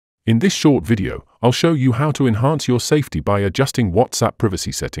In this short video, I'll show you how to enhance your safety by adjusting WhatsApp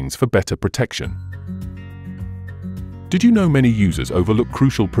privacy settings for better protection. Did you know many users overlook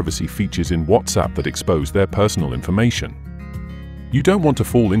crucial privacy features in WhatsApp that expose their personal information? You don't want to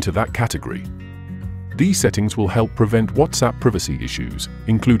fall into that category. These settings will help prevent WhatsApp privacy issues,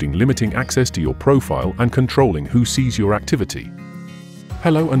 including limiting access to your profile and controlling who sees your activity.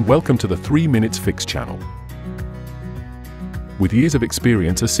 Hello and welcome to the 3 Minutes Fix channel. With years of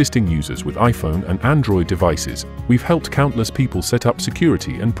experience assisting users with iPhone and Android devices, we've helped countless people set up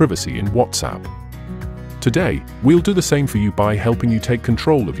security and privacy in WhatsApp. Today, we'll do the same for you by helping you take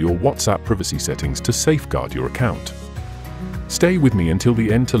control of your WhatsApp privacy settings to safeguard your account. Stay with me until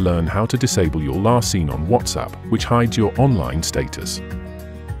the end to learn how to disable your last seen on WhatsApp, which hides your online status.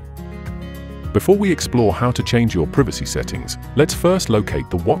 Before we explore how to change your privacy settings, let's first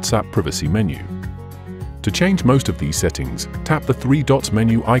locate the WhatsApp privacy menu. To change most of these settings, tap the 3 dots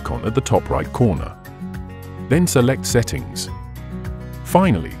menu icon at the top right corner. Then select Settings.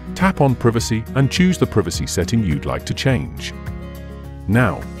 Finally, tap on Privacy and choose the privacy setting you'd like to change.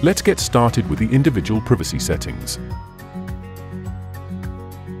 Now, let's get started with the individual privacy settings.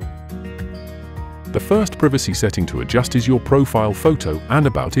 The first privacy setting to adjust is your profile photo and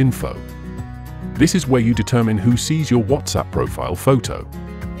about info. This is where you determine who sees your WhatsApp profile photo.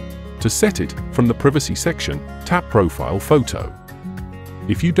 To set it, from the privacy section, tap Profile Photo.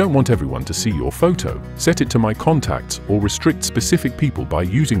 If you don't want everyone to see your photo, set it to My Contacts or restrict specific people by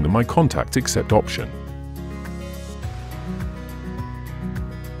using the My Contacts Accept option.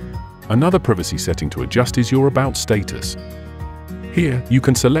 Another privacy setting to adjust is your About status. Here, you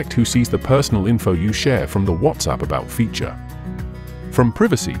can select who sees the personal info you share from the WhatsApp About feature. From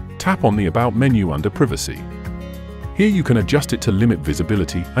Privacy, tap on the About menu under Privacy. Here you can adjust it to limit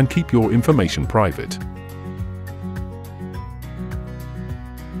visibility and keep your information private.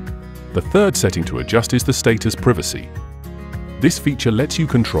 The third setting to adjust is the Status Privacy. This feature lets you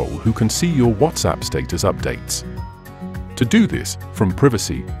control who can see your WhatsApp status updates. To do this, from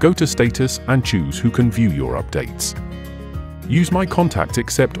Privacy, go to Status and choose who can view your updates. Use My Contacts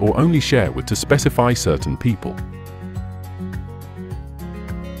Accept or Only Share With to specify certain people.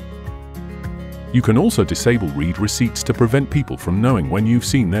 You can also disable Read Receipts to prevent people from knowing when you've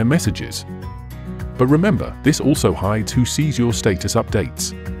seen their messages. But remember, this also hides who sees your status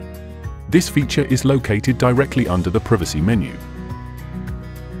updates. This feature is located directly under the Privacy menu.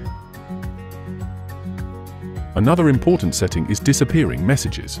 Another important setting is disappearing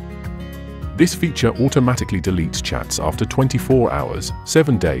messages. This feature automatically deletes chats after 24 hours,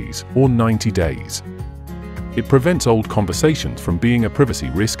 7 days, or 90 days. It prevents old conversations from being a privacy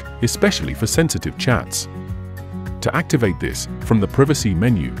risk, especially for sensitive chats. To activate this, from the Privacy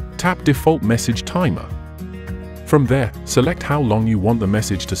menu, tap Default Message Timer. From there, select how long you want the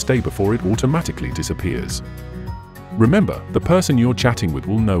message to stay before it automatically disappears. Remember, the person you're chatting with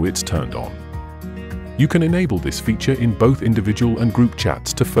will know it's turned on. You can enable this feature in both individual and group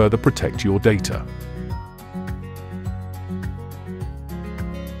chats to further protect your data.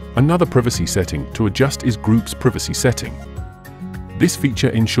 Another privacy setting to adjust is Groups Privacy setting. This feature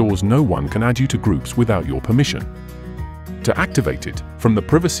ensures no one can add you to groups without your permission. To activate it, from the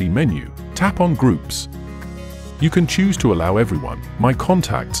Privacy menu, tap on Groups. You can choose to allow everyone, My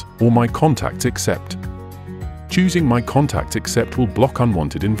Contacts, or My Contacts Accept. Choosing My Contacts Accept will block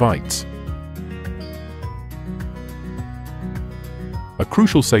unwanted invites. A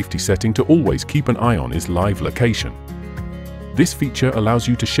crucial safety setting to always keep an eye on is Live Location. This feature allows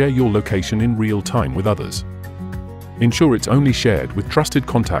you to share your location in real time with others. Ensure it's only shared with trusted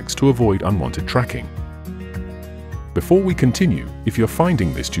contacts to avoid unwanted tracking. Before we continue, if you're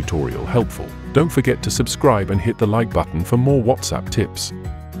finding this tutorial helpful, don't forget to subscribe and hit the like button for more WhatsApp tips.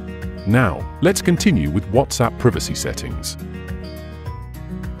 Now, let's continue with WhatsApp privacy settings.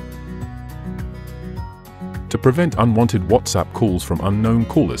 To prevent unwanted WhatsApp calls from unknown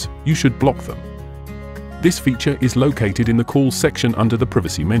callers, you should block them. This feature is located in the Calls section under the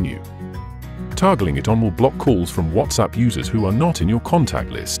Privacy menu. Toggling it on will block calls from WhatsApp users who are not in your contact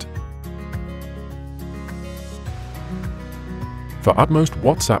list. For utmost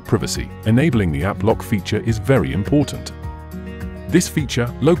WhatsApp privacy, enabling the App Lock feature is very important. This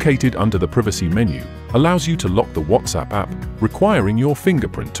feature, located under the Privacy menu, allows you to lock the WhatsApp app, requiring your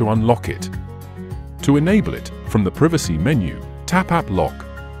fingerprint to unlock it. To enable it, from the Privacy menu, tap App Lock.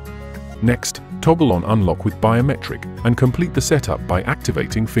 Next, toggle on Unlock with Biometric and complete the setup by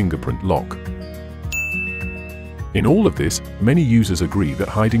activating Fingerprint Lock. In all of this, many users agree that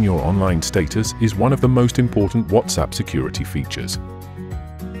hiding your online status is one of the most important WhatsApp security features.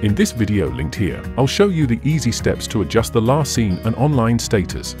 In this video linked here, I'll show you the easy steps to adjust the last seen and online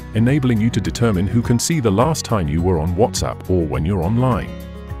status, enabling you to determine who can see the last time you were on WhatsApp or when you're online.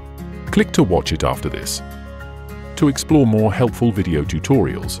 Click to watch it after this. To explore more helpful video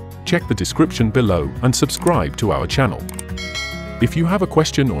tutorials, check the description below and subscribe to our channel. If you have a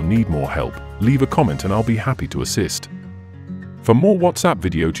question or need more help, leave a comment and I'll be happy to assist. For more WhatsApp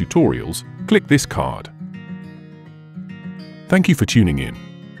video tutorials, click this card. Thank you for tuning in.